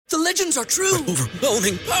The legends are true.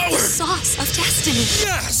 Overwhelming power. Sauce of destiny.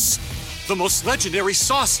 Yes! The most legendary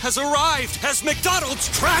sauce has arrived as McDonald's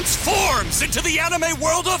transforms into the anime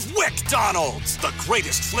world of WickDonald's. The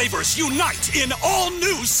greatest flavors unite in all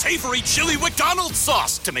new savory chili McDonald's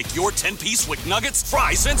sauce to make your 10-piece Wick Nuggets,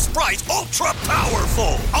 fries, and Sprite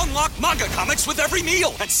ultra-powerful. Unlock manga comics with every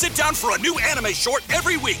meal and sit down for a new anime short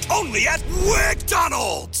every week only at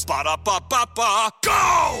WickDonald's. Ba-da-ba-ba-ba,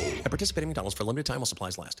 go! At participating McDonald's for a limited time while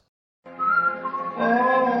supplies last.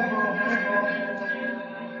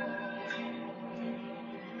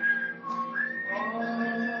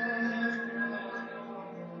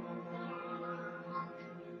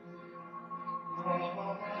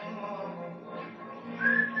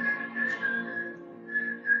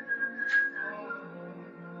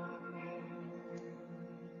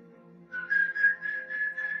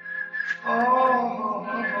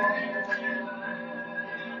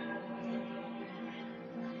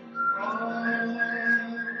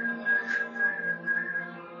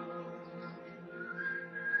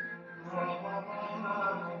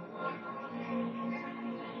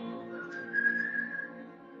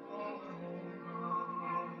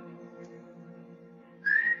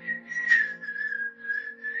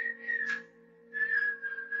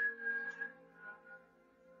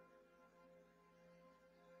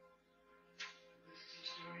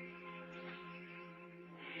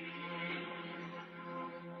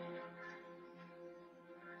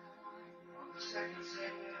 Second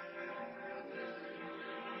Seder,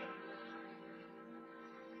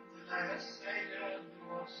 the last Seder, the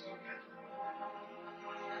Warsaw Ghetto.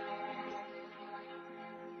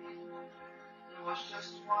 There was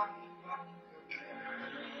just one prepared.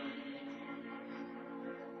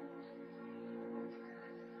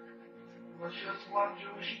 There was just one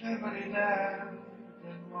Jewish family there,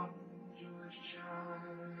 and one Jewish child.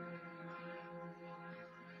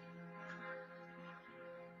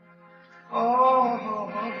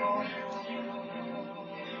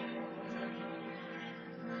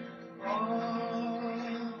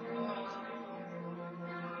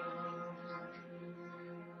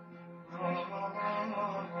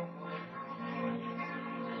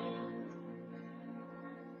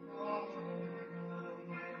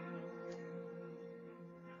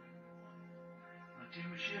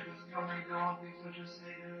 Ship is coming down, things are just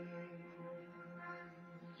saying.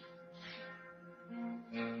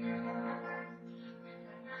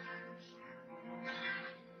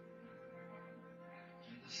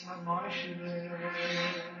 The sun moisture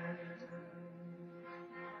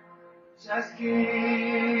is asking.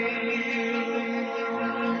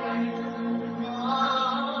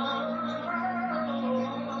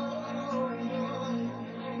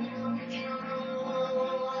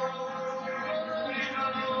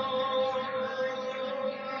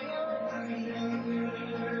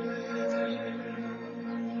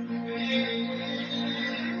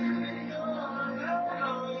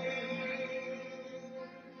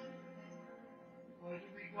 Where do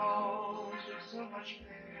we go through so much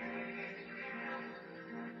pain?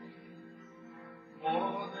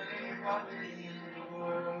 More than anybody in the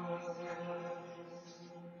world.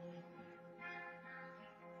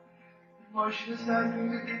 Emotion is asking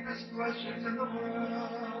the deepest questions in the world.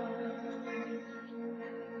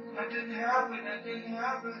 That didn't happen, that didn't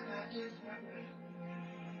happen, that didn't happen.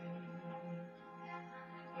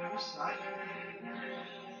 They were silent.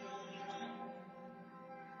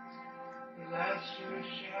 The last Jewish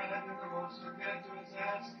child in the Warsaw Ghetto is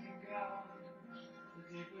asking God the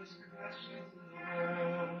deepest questions in the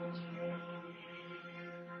world.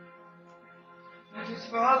 And his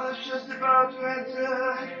father's just about to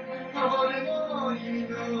enter. Holy morning,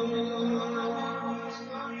 the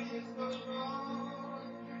story is going on.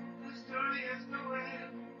 The story is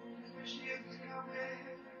going. His Mashiach is coming.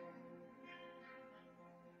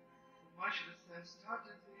 Moshe says,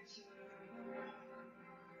 started this.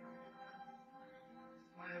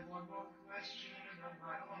 I have one more question on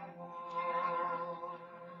my wall.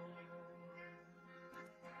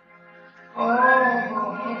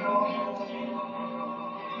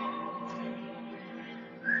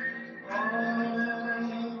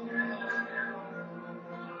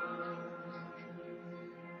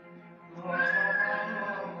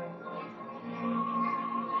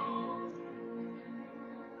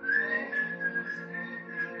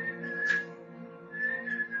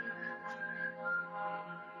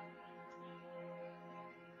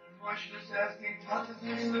 Question is asking,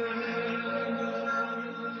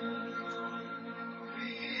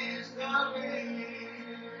 please stop me.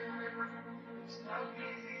 Stop me.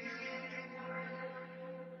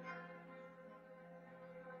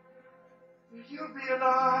 Will you be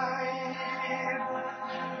alive?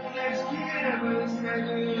 never said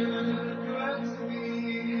a word to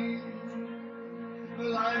me.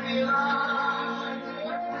 Well, I realized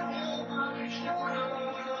you my shoulder,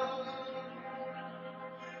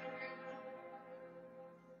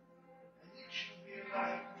 and it should be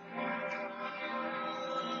like the world,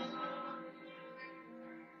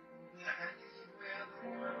 that anywhere the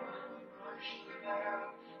world rushed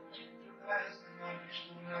about, the best managed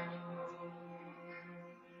to know.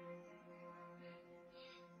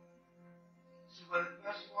 So when the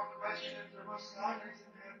first one questioned, there was silence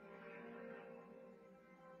in heaven.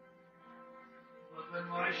 But when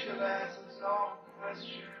Moshe asked his own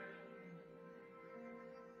question,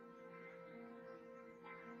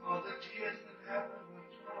 all the tears in heaven would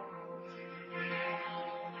flow away.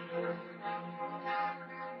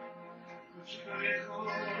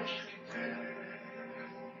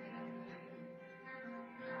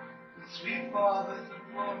 The sweet fathers and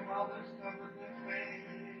poor mothers covered their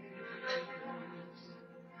faces,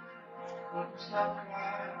 couldn't stop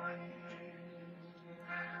crying.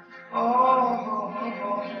 Oh,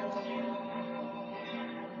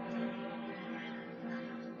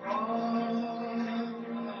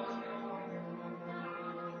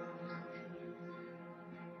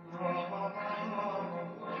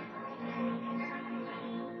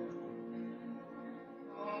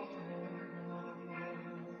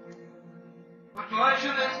 but why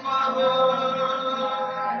should his mother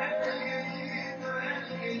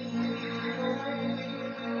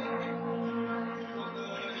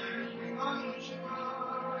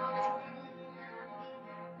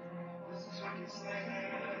this is what he said.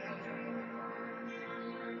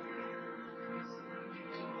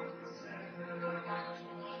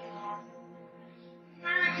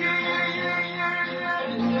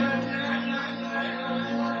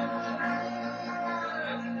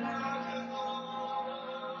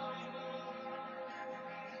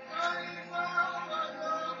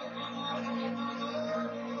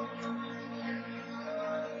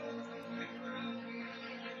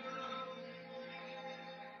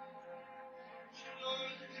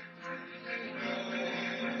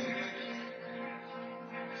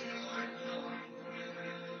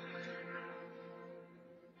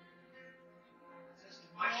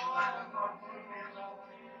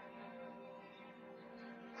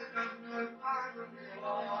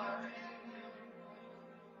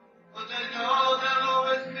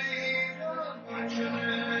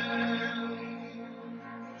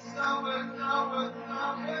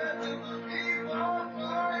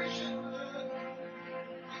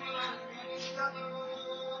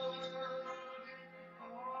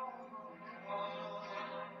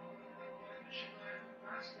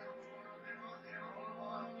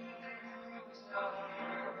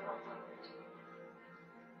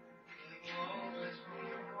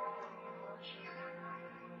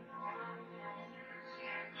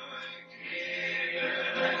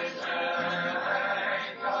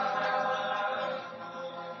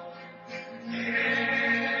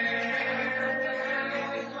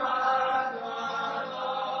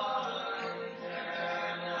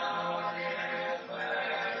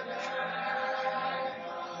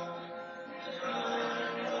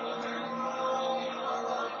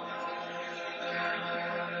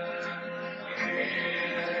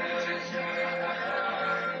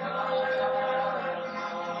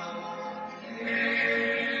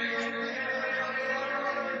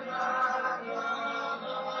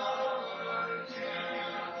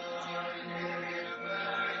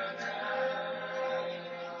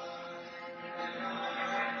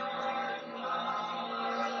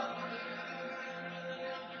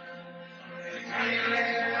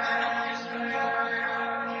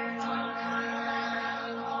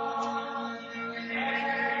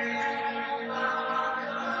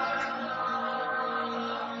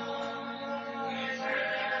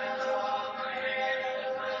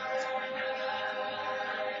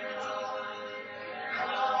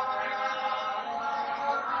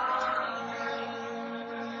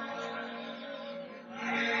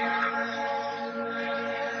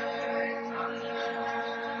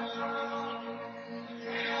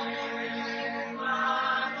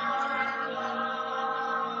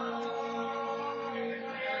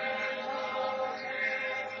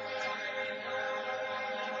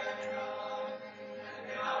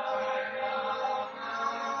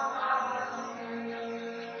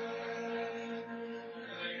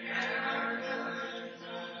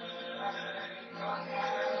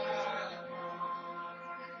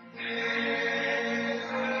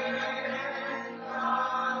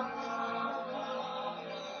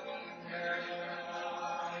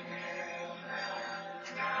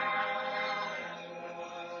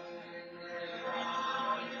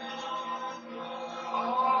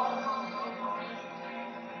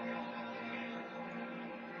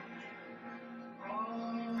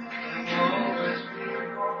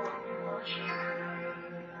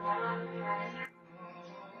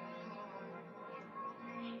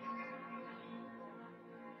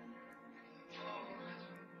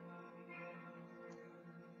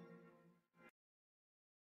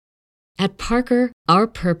 At Parker, our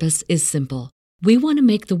purpose is simple. We want to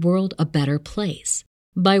make the world a better place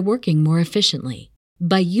by working more efficiently,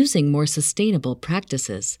 by using more sustainable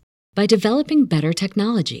practices, by developing better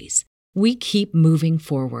technologies. We keep moving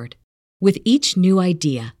forward. With each new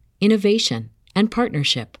idea, innovation, and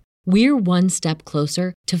partnership, we're one step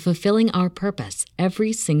closer to fulfilling our purpose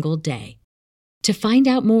every single day. To find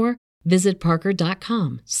out more, visit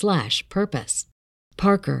parker.com/purpose.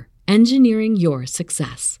 Parker, engineering your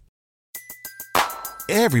success.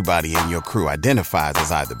 Everybody in your crew identifies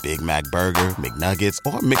as either Big Mac Burger, McNuggets,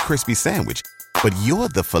 or McCrispy Sandwich. But you're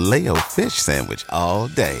the Filet-O-Fish Sandwich all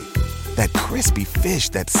day. That crispy fish,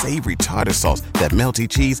 that savory tartar sauce, that melty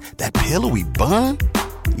cheese, that pillowy bun.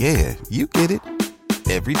 Yeah, you get it.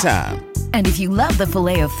 Every time. And if you love the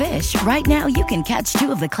Filet-O-Fish, right now you can catch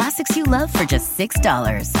two of the classics you love for just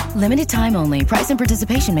 $6. Limited time only. Price and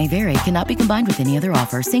participation may vary. Cannot be combined with any other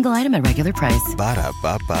offer. Single item at regular price.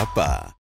 Ba-da-ba-ba-ba.